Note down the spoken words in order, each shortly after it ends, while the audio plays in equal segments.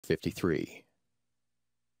53.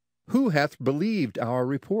 Who hath believed our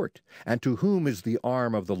report, and to whom is the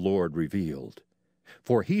arm of the Lord revealed?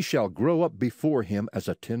 For he shall grow up before him as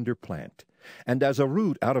a tender plant, and as a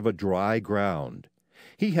root out of a dry ground.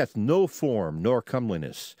 He hath no form nor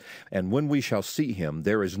comeliness, and when we shall see him,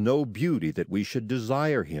 there is no beauty that we should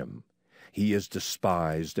desire him. He is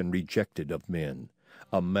despised and rejected of men,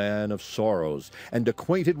 a man of sorrows, and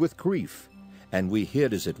acquainted with grief, and we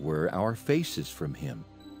hid, as it were, our faces from him.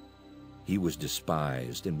 He was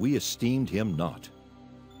despised, and we esteemed him not.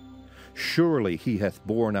 Surely he hath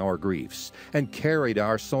borne our griefs, and carried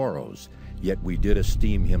our sorrows, yet we did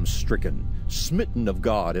esteem him stricken, smitten of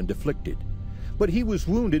God, and afflicted. But he was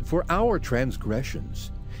wounded for our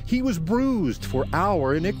transgressions, he was bruised for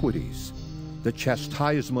our iniquities. The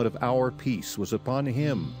chastisement of our peace was upon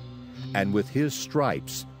him, and with his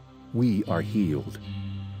stripes we are healed.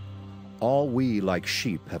 All we like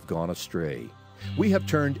sheep have gone astray. We have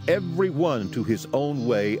turned every one to his own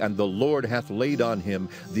way, and the Lord hath laid on him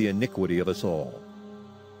the iniquity of us all.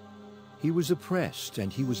 He was oppressed,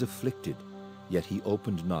 and he was afflicted, yet he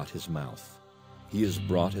opened not his mouth. He is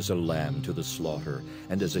brought as a lamb to the slaughter,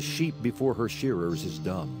 and as a sheep before her shearers is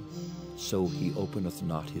dumb, so he openeth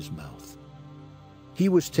not his mouth. He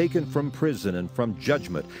was taken from prison and from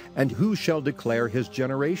judgment, and who shall declare his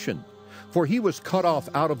generation? For he was cut off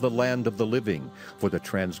out of the land of the living. For the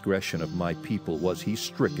transgression of my people was he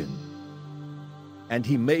stricken. And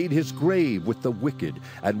he made his grave with the wicked,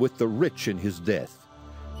 and with the rich in his death,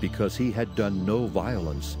 because he had done no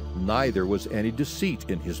violence, neither was any deceit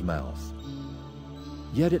in his mouth.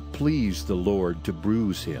 Yet it pleased the Lord to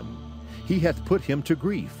bruise him. He hath put him to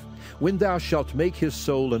grief. When thou shalt make his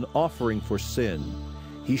soul an offering for sin,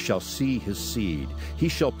 he shall see his seed, he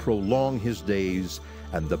shall prolong his days,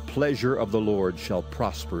 and the pleasure of the Lord shall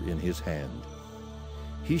prosper in his hand.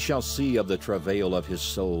 He shall see of the travail of his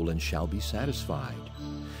soul, and shall be satisfied.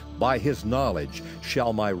 By his knowledge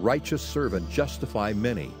shall my righteous servant justify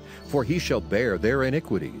many, for he shall bear their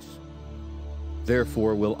iniquities.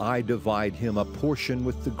 Therefore will I divide him a portion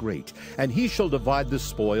with the great, and he shall divide the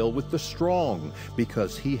spoil with the strong,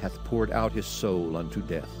 because he hath poured out his soul unto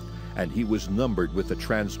death, and he was numbered with the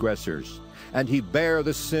transgressors. And he bare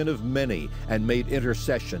the sin of many, and made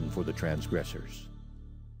intercession for the transgressors.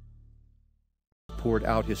 Poured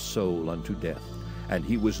out his soul unto death, and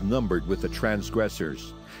he was numbered with the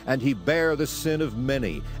transgressors. And he bare the sin of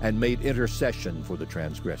many, and made intercession for the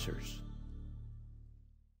transgressors.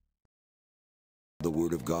 The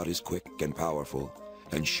word of God is quick and powerful,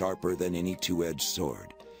 and sharper than any two-edged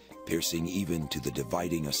sword, piercing even to the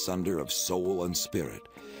dividing asunder of soul and spirit,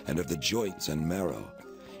 and of the joints and marrow,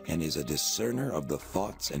 and is a discerner of the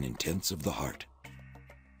thoughts and intents of the heart.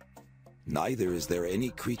 Neither is there any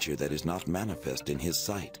creature that is not manifest in his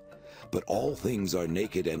sight, but all things are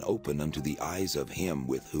naked and open unto the eyes of him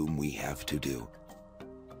with whom we have to do.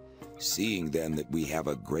 Seeing then that we have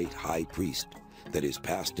a great high priest that is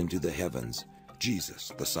passed into the heavens,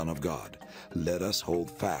 Jesus, the Son of God, let us hold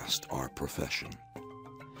fast our profession.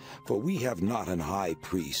 For we have not an high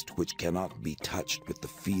priest which cannot be touched with the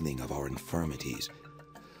feeling of our infirmities,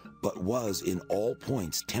 but was in all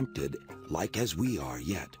points tempted like as we are,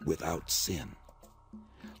 yet without sin.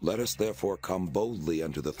 Let us therefore come boldly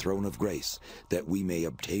unto the throne of grace, that we may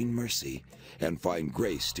obtain mercy and find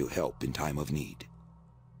grace to help in time of need.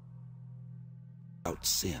 Without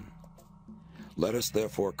sin. Let us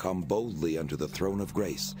therefore come boldly unto the throne of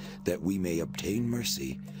grace, that we may obtain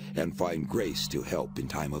mercy and find grace to help in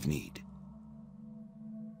time of need.